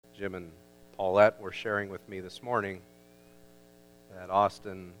Jim and Paulette were sharing with me this morning that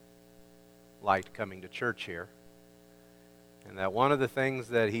Austin liked coming to church here, and that one of the things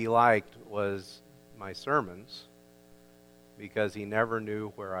that he liked was my sermons because he never knew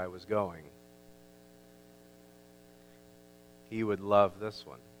where I was going. He would love this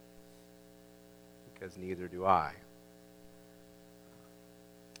one because neither do I.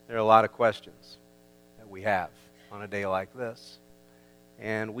 There are a lot of questions that we have on a day like this,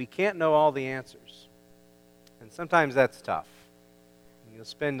 and we can't know all the answers. And sometimes that's tough. You'll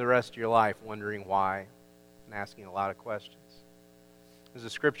spend the rest of your life wondering why and asking a lot of questions. There's a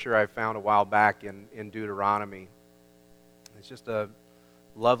scripture I found a while back in Deuteronomy. It's just a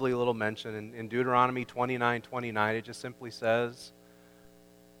lovely little mention. In Deuteronomy 29:29, it just simply says,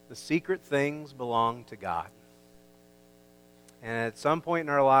 "The secret things belong to God." And at some point in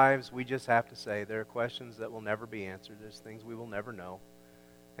our lives, we just have to say there are questions that will never be answered. There's things we will never know.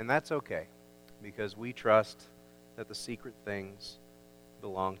 And that's okay, because we trust that the secret things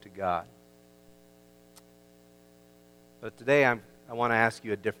belong to God. But today I want to ask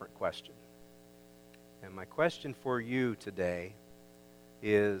you a different question. And my question for you today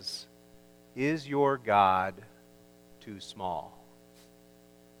is your God too small?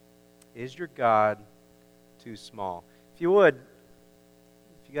 Is your God too small? If you would,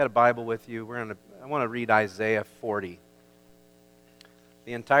 if you got a Bible with you, I want to read Isaiah 40.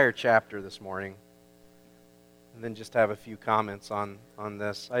 The entire chapter this morning. And then just have a few comments on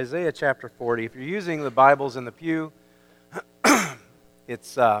this. Isaiah chapter 40. If you're using the Bibles in the pew,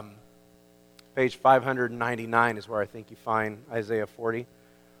 it's page 599 is where I think you find Isaiah 40.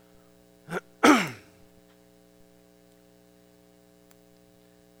 I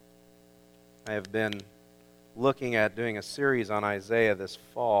have been looking at doing a series on Isaiah this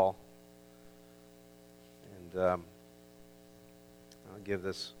fall. And I'll give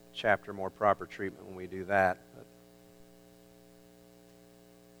this chapter more proper treatment when we do that. But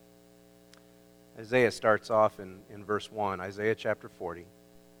Isaiah starts off in verse 1, Isaiah chapter 40.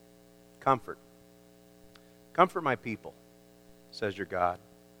 Comfort my people, says your God.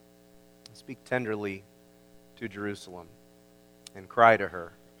 Speak tenderly to Jerusalem and cry to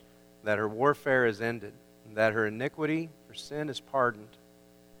her that her warfare is ended, and that her iniquity, her sin is pardoned,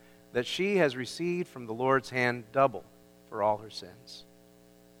 that she has received from the Lord's hand double for all her sins.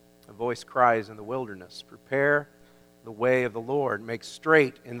 A voice cries in the wilderness, prepare the way of the Lord, make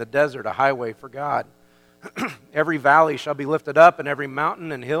straight in the desert a highway for God. Every valley shall be lifted up, and every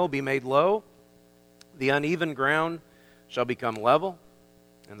mountain and hill be made low. The uneven ground shall become level,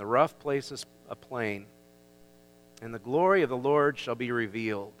 and the rough places a plain. And the glory of the Lord shall be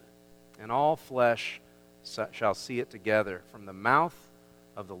revealed, and all flesh shall see it together. From the mouth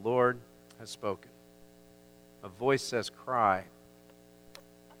of the Lord has spoken. A voice says, cry.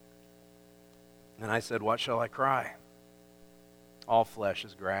 And I said, what shall I cry? All flesh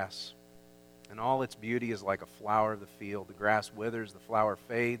is grass, and all its beauty is like a flower of the field. The grass withers, the flower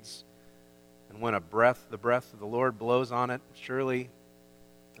fades, and when the breath of the Lord blows on it, surely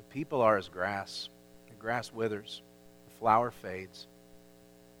the people are as grass. The grass withers, the flower fades,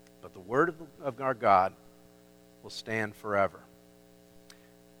 but the word of our God will stand forever.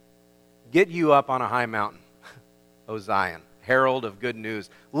 Get you up on a high mountain, O Zion, herald of good news.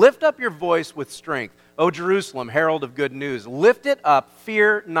 Lift up your voice with strength, O Jerusalem, herald of good news. Lift it up,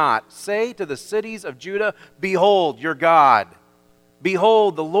 fear not. Say to the cities of Judah, behold your God.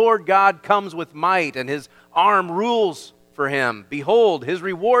 Behold, the Lord God comes with might, and his arm rules for him. Behold, his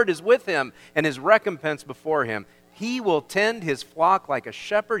reward is with him, and his recompense before him. He will tend his flock like a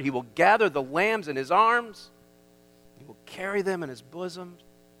shepherd. He will gather the lambs in his arms. He will carry them in his bosom,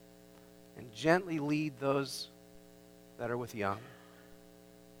 and gently lead those that are with young.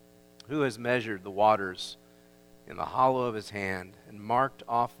 Who has measured the waters in the hollow of his hand, and marked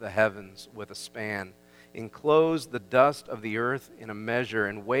off the heavens with a span, enclosed the dust of the earth in a measure,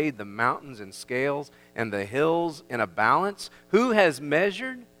 and weighed the mountains in scales, and the hills in a balance? Who has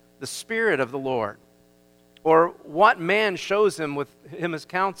measured the Spirit of the Lord? Or what man shows him his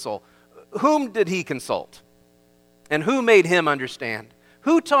counsel? Whom did he consult? And who made him understand?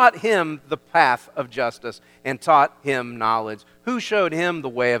 Who taught him the path of justice and taught him knowledge? Who showed him the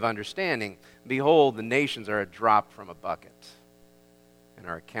way of understanding? Behold, the nations are a drop from a bucket and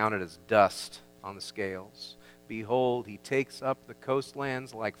are accounted as dust on the scales. Behold, he takes up the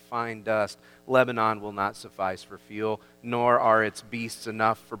coastlands like fine dust. Lebanon will not suffice for fuel, nor are its beasts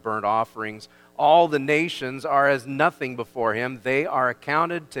enough for burnt offerings. All the nations are as nothing before him. They are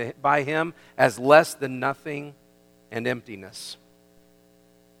accounted by him as less than nothing and emptiness.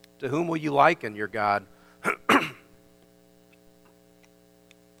 To whom will you liken your God?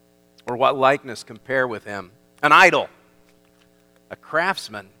 Or what likeness compare with him? An idol. A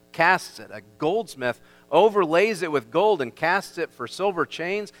craftsman casts it. A goldsmith overlays it with gold and casts it for silver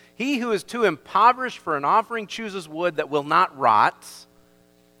chains. He who is too impoverished for an offering chooses wood that will not rot,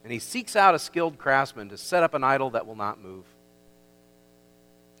 and he seeks out a skilled craftsman to set up an idol that will not move.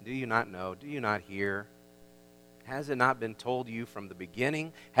 Do you not know? Do you not hear? Has it not been told you from the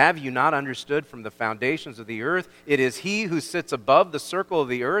beginning? Have you not understood from the foundations of the earth? It is he who sits above the circle of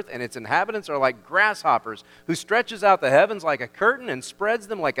the earth, and its inhabitants are like grasshoppers, who stretches out the heavens like a curtain and spreads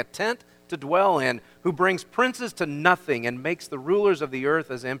them like a tent to dwell in, who brings princes to nothing and makes the rulers of the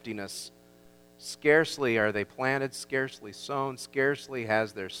earth as emptiness. Scarcely are they planted, scarcely sown, scarcely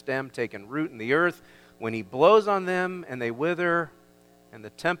has their stem taken root in the earth, when he blows on them and they wither, and the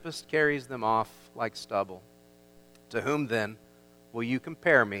tempest carries them off like stubble. To whom then will you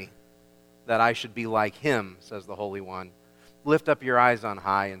compare me, that I should be like him, says the Holy One? Lift up your eyes on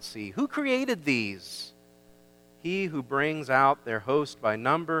high and see. Who created these? He who brings out their host by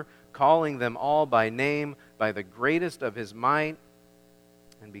number, calling them all by name, by the greatest of his might.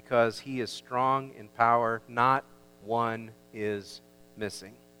 And because he is strong in power, not one is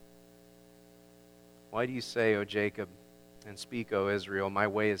missing. Why do you say, O Jacob, and speak, O Israel, my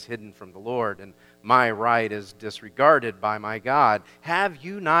way is hidden from the Lord, and my right is disregarded by my God? Have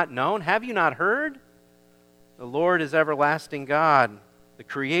you not known? Have you not heard? The Lord is everlasting God, the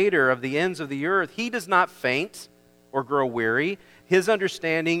creator of the ends of the earth. He does not faint or grow weary. His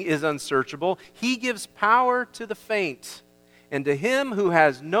understanding is unsearchable. He gives power to the faint, and to him who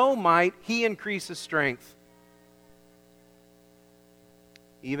has no might, he increases strength.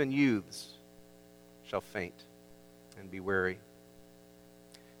 Even youths shall faint and be weary,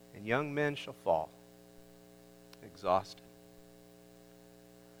 and young men shall fall, exhausted.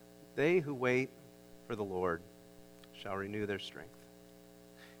 They who wait for the Lord shall renew their strength,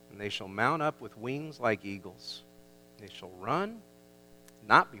 and they shall mount up with wings like eagles. They shall run,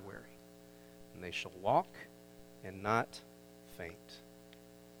 not be weary, and they shall walk and not faint.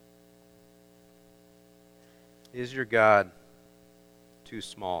 Is your God too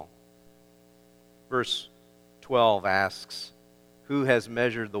small? Verse 12 asks, who has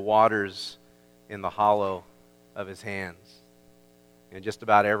measured the waters in the hollow of his hands? And just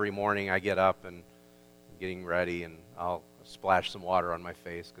about every morning I get up and I'm getting ready, and I'll splash some water on my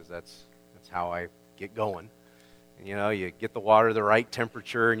face because that's how I get going. And you know, you get the water the right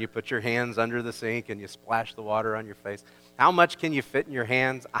temperature and you put your hands under the sink and you splash the water on your face. How much can you fit in your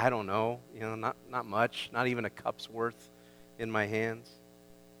hands? I don't know. You know, not much, not even a cup's worth in my hands.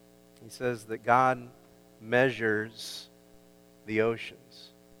 He says that God measures the oceans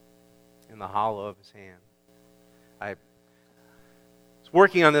in the hollow of his hand. I was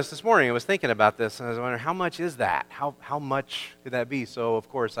working on this morning. I was thinking about this, and I was wondering, how much is that? How much could that be? So, of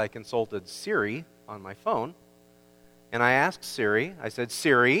course, I consulted Siri on my phone, and I asked Siri, I said,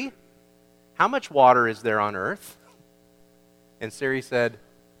 Siri, how much water is there on earth? And Siri said,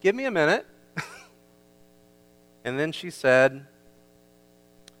 give me a minute. And then she said,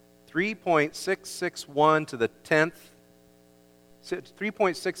 3.661 to the 10th,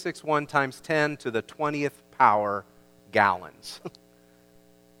 3.661 times 10 to the 20th power gallons.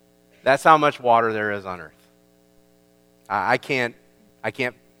 That's how much water there is on earth. I can't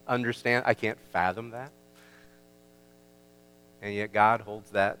understand, I can't fathom that. And yet God holds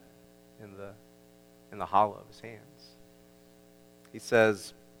that in the hollow of his hands. He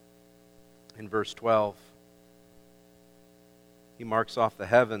says in verse 12, he marks off the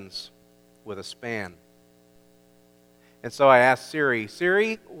heavens with a span. And so I asked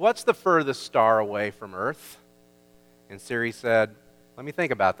Siri, what's the furthest star away from Earth? And Siri said, let me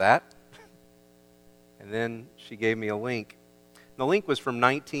think about that. And then she gave me a link. The link was from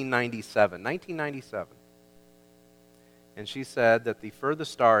 1997. And she said that the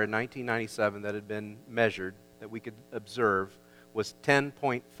furthest star in 1997 that had been measured, that we could observe, was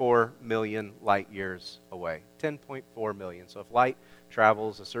 10.4 million light years away. 10.4 million. So if light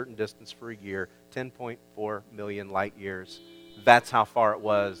travels a certain distance for a year, 10.4 million light years. That's how far it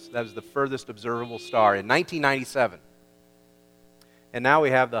was. That was the furthest observable star in 1997. And now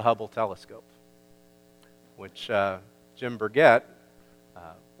we have the Hubble telescope, which Jim Burgett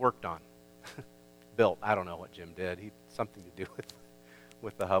worked on. Built. I don't know what Jim did. He had something to do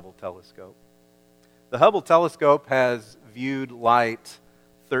with the Hubble telescope. The Hubble telescope has viewed light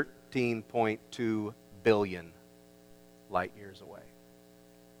 13.2 billion light years away.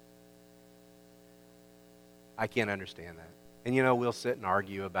 I can't understand that. And you know, we'll sit and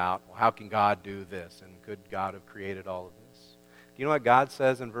argue about, well, how can God do this? And could God have created all of this? Do you know what God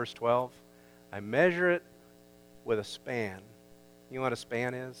says in verse 12? I measure it with a span You know what a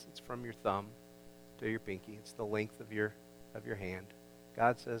span is? It's from your thumb to your pinky. It's the length of your hand.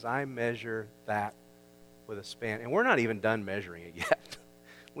 God says, I measure that with a span. And we're not even done measuring it yet.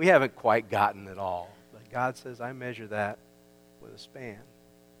 We haven't quite gotten it all. But God says, I measure that with a span.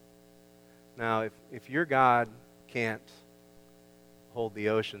 Now, if your God can't hold the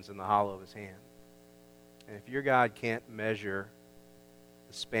oceans in the hollow of his hand, and if your God can't measure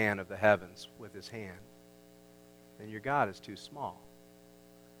the span of the heavens with his hand, then your God is too small.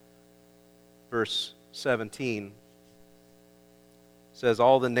 Verse 17 says,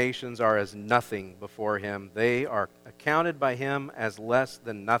 all the nations are as nothing before him. They are accounted by him as less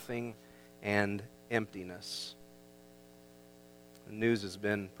than nothing and emptiness. The news has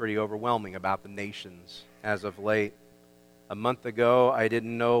been pretty overwhelming about the nations as of late. A month ago, I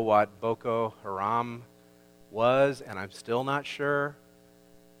didn't know what Boko Haram was, and I'm still not sure.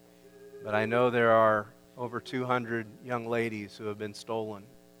 But I know there are over 200 young ladies who have been stolen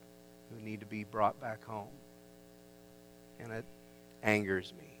who need to be brought back home. And it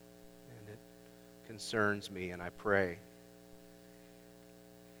angers me, and it concerns me, and I pray.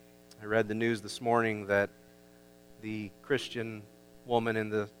 I read the news this morning that the Christian woman in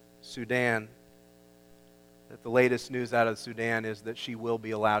the Sudan, that the latest news out of Sudan is that she will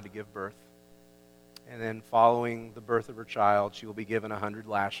be allowed to give birth. And then following the birth of her child, she will be given 100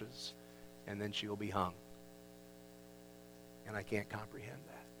 lashes, and then she will be hung. And I can't comprehend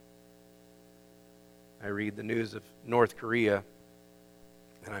that. I read the news of North Korea,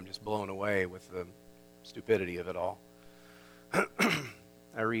 and I'm just blown away with the stupidity of it all.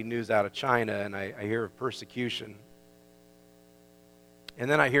 I read news out of China, and I hear of persecution. And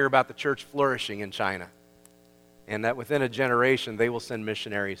then I hear about the church flourishing in China, and that within a generation they will send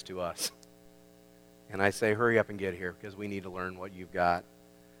missionaries to us. And I say, hurry up and get here, because we need to learn what you've got.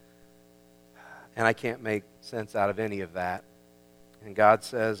 And I can't make sense out of any of that. And God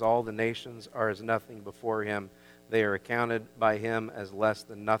says, all the nations are as nothing before him. They are accounted by him as less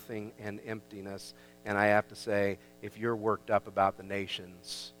than nothing and emptiness. And I have to say, if you're worked up about the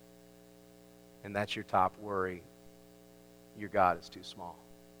nations, and that's your top worry, your God is too small.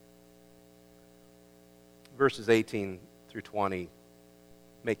 Verses 18 through 20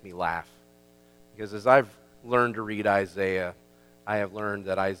 make me laugh. Because as I've learned to read Isaiah, I have learned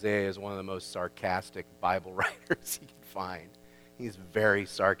that Isaiah is one of the most sarcastic Bible writers you can find. He's very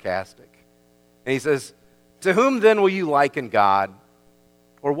sarcastic. And he says, to whom then will you liken God?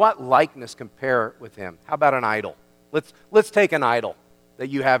 Or what likeness compare with him? How about an idol? Let's take an idol that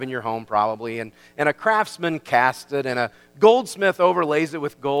you have in your home probably, and a craftsman casts it, and a goldsmith overlays it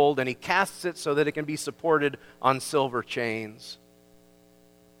with gold, and he casts it so that it can be supported on silver chains.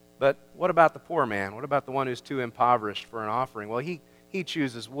 But what about the poor man? What about the one who's too impoverished for an offering? Well, he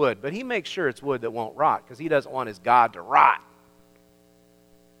chooses wood, but he makes sure it's wood that won't rot, because he doesn't want his God to rot.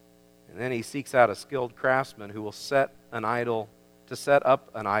 And then he seeks out a skilled craftsman who will set up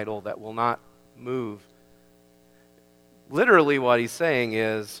an idol that will not move. Literally what he's saying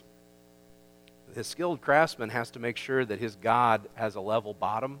is, the skilled craftsman has to make sure that his God has a level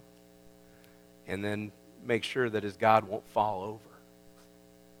bottom, and then make sure that his God won't fall over.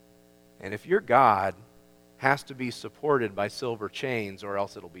 And if your God has to be supported by silver chains, or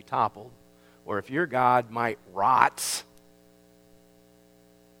else it'll be toppled, or if your God might rot,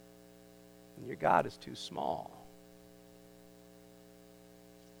 then your God is too small.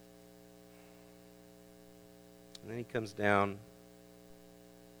 And then he comes down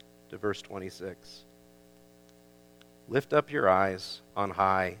to verse 26. Lift up your eyes on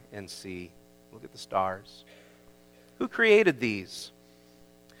high and see. Look at the stars. Who created these?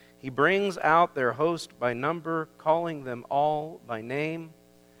 He brings out their host by number, calling them all by name.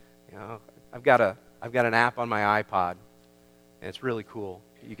 You know, I've got an app on my iPod, and it's really cool.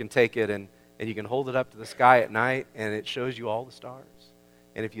 You can take it and you can hold it up to the sky at night, and it shows you all the stars.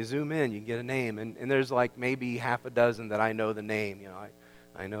 And if you zoom in, you can get a name. And there's like maybe half a dozen that I know the name. You know,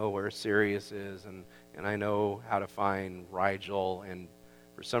 I know where Sirius is, and I know how to find Rigel, and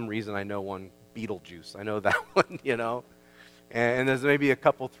for some reason I know one, Betelgeuse. I know that one, you know. And there's maybe a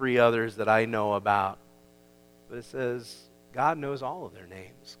couple, 3 others that I know about. But it says God knows all of their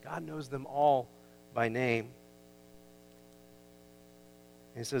names. God knows them all by name.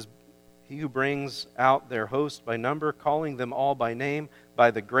 And it says, he who brings out their host by number, calling them all by name,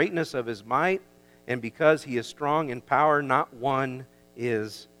 by the greatness of his might, and because he is strong in power, not one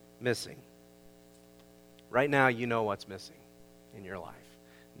is missing. Right now, you know what's missing in your life.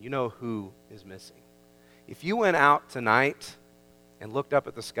 You know who is missing. If you went out tonight and looked up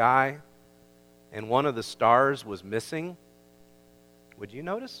at the sky and one of the stars was missing, would you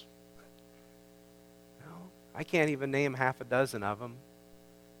notice? No. I can't even name half a dozen of them.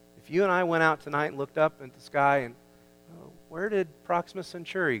 If you and I went out tonight and looked up at the sky and, where did Proxima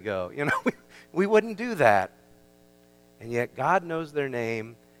Centauri go? We wouldn't do that. And yet God knows their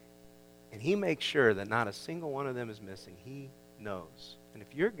name, and He makes sure that not a single one of them is missing. He knows. And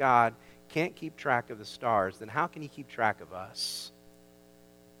if your God can't keep track of the stars, then how can He keep track of us?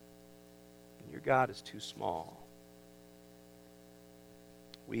 And your God is too small.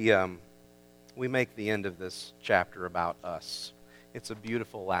 We make the end of this chapter about us. It's a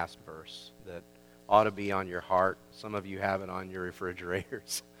beautiful last verse that ought to be on your heart. Some of you have it on your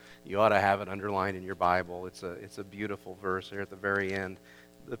refrigerators. You ought to have it underlined in your Bible. It's a beautiful verse here at the very end.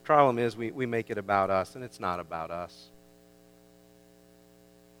 The problem is we make it about us, and it's not about us.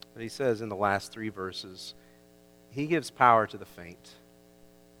 But he says in the last 3 verses, He gives power to the faint,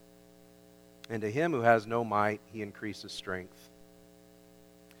 and to him who has no might, He increases strength.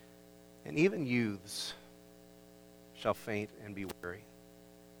 And even youths shall faint and be weary,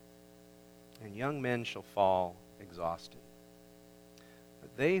 and young men shall fall exhausted.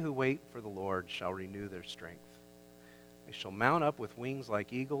 But they who wait for the Lord shall renew their strength. They shall mount up with wings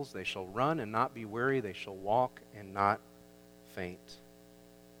like eagles. They shall run and not be weary. They shall walk and not faint.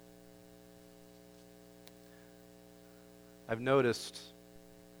 I've noticed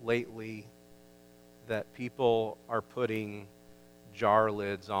lately that people are putting jar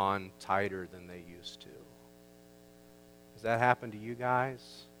lids on tighter than they used to. Does that happen to you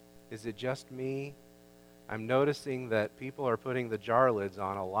guys? Is it just me? I'm noticing that people are putting the jar lids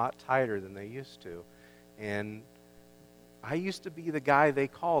on a lot tighter than they used to. And I used to be the guy they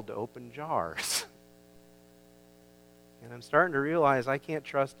called to open jars. And I'm starting to realize I can't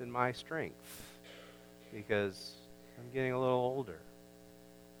trust in my strength because I'm getting a little older.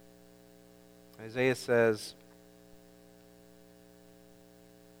 Isaiah says,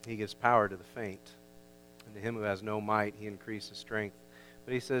 He gives power to the faint, and to him who has no might, He increases strength.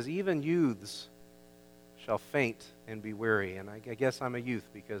 But he says, even youths shall faint and be weary. And I guess I'm a youth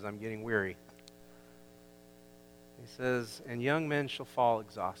because I'm getting weary. He says, and young men shall fall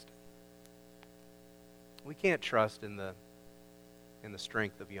exhausted. We can't trust in the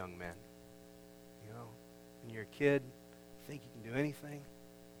strength of young men. When you're a kid, you think you can do anything.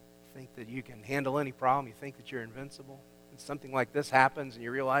 You think that you can handle any problem. You think that you're invincible. And something like this happens and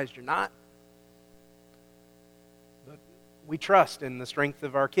you realize you're not. But we trust in the strength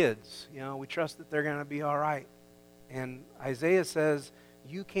of our kids. We trust that they're going to be all right. And Isaiah says,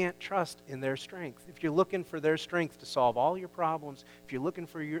 you can't trust in their strength. If you're looking for their strength to solve all your problems, if you're looking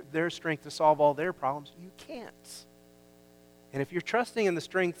for their strength to solve all their problems, you can't. And if you're trusting in the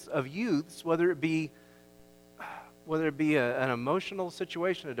strengths of youths, whether it be an emotional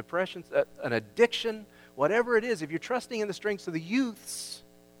situation, a depression, an addiction, whatever it is, if you're trusting in the strengths of the youths,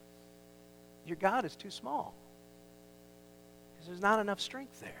 your God is too small. Because there's not enough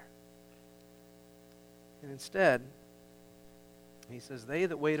strength there. And instead, he says, they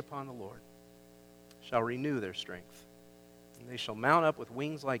that wait upon the Lord shall renew their strength. And they shall mount up with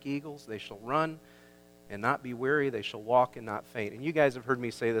wings like eagles. They shall run and not be weary. They shall walk and not faint. And you guys have heard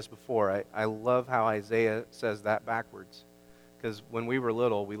me say this before. I love how Isaiah says that backwards. Because when we were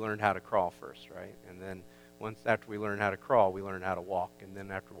little, we learned how to crawl first, right? And then once after we learned how to crawl, we learned how to walk. And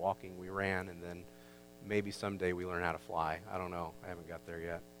then after walking, we ran. And then maybe someday we learn how to fly. I don't know. I haven't got there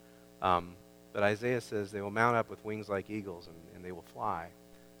yet. But Isaiah says they will mount up with wings like eagles and they will fly.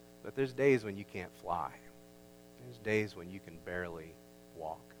 But there's days when you can't fly. There's days when you can barely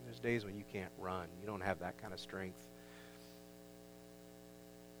walk. There's days when you can't run. You don't have that kind of strength.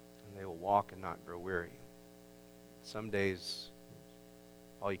 And they will walk and not grow weary. Some days,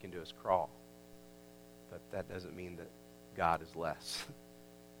 all you can do is crawl. But that doesn't mean that God is less.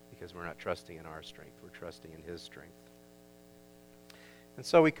 Because we're not trusting in our strength. We're trusting in His strength. And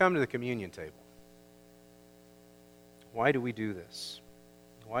so we come to the communion table. Why do we do this?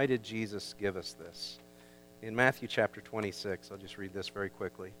 Why did Jesus give us this? In Matthew chapter 26, I'll just read this very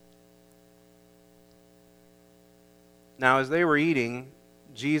quickly. Now, as they were eating,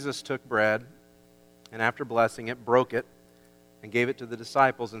 Jesus took bread, and after blessing it, broke it, and gave it to the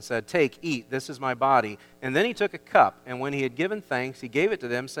disciples and said, take, eat, this is my body. And then he took a cup, and when he had given thanks, he gave it to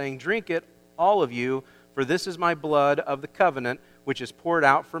them, saying, drink it, all of you, for this is my blood of the covenant, which is poured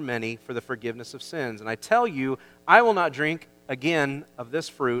out for many for the forgiveness of sins. And I tell you, I will not drink again of this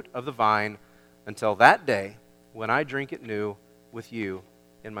fruit of the vine until that day when I drink it new with you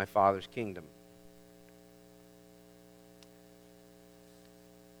in my Father's kingdom.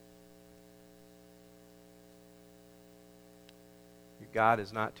 Your God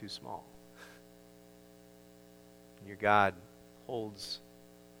is not too small. Your God holds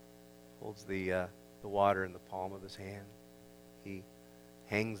the the water in the palm of his hand. He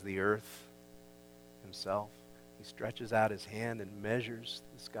hangs the earth himself. He stretches out his hand and measures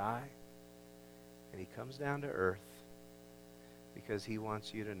the sky. And he comes down to earth because he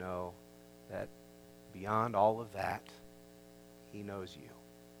wants you to know that beyond all of that, he knows you.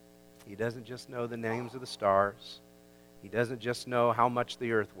 He doesn't just know the names of the stars. He doesn't just know how much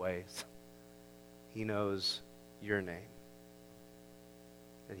the earth weighs. He knows your name.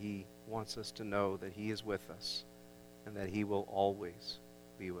 That he wants us to know that he is with us and that he will always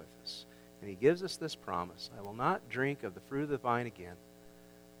be with us. And he gives us this promise: I will not drink of the fruit of the vine again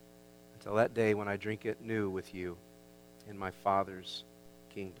until that day when I drink it new with you in my Father's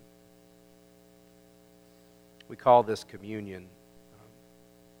kingdom. We call this communion.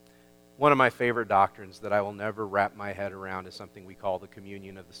 One of my favorite doctrines that I will never wrap my head around is something we call the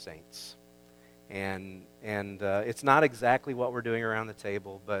communion of the saints. And it's not exactly what we're doing around the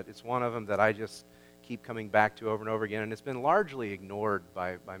table, but it's one of them that I just keep coming back to over and over again, and it's been largely ignored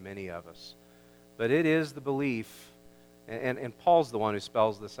by many of us. But it is the belief, and Paul's the one who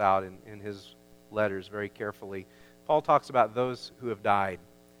spells this out in his letters very carefully. Paul talks about those who have died,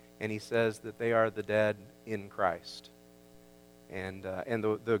 and he says that they are the dead in Christ. And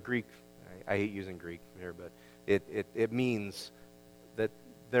the Greek, I hate using Greek here, but it means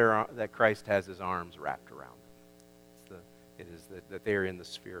that Christ has his arms wrapped around them. It is that they are in the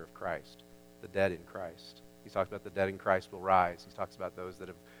sphere of Christ, the dead in Christ. He talks about the dead in Christ will rise. He talks about those that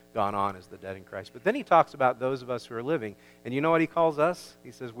have gone on as the dead in Christ. But then he talks about those of us who are living. And you know what he calls us?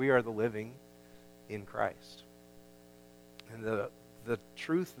 He says we are the living in Christ. And the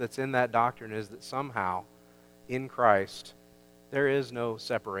truth that's in that doctrine is that somehow in Christ there is no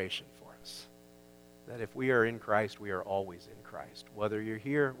separation for us. That if we are in Christ, we are always in Christ. Whether you're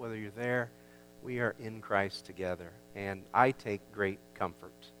here, whether you're there, we are in Christ together. And I take great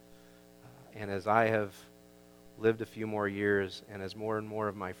comfort. And as I have lived a few more years, and as more and more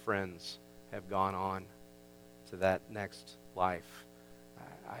of my friends have gone on to that next life,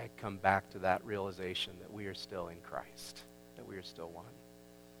 I come back to that realization that we are still in Christ, that we are still one.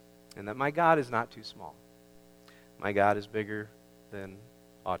 And that my God is not too small. My God is bigger than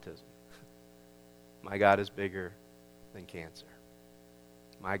autism. My God is bigger than cancer.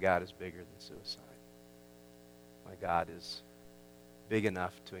 My God is bigger than suicide. My God is big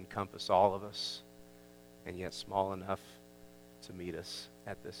enough to encompass all of us, and yet small enough to meet us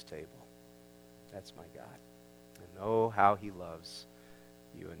at this table. That's my God. And oh, how he loves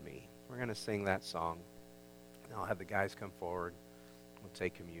you and me. We're going to sing that song, and I'll have the guys come forward. We'll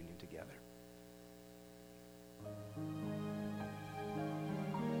take communion together.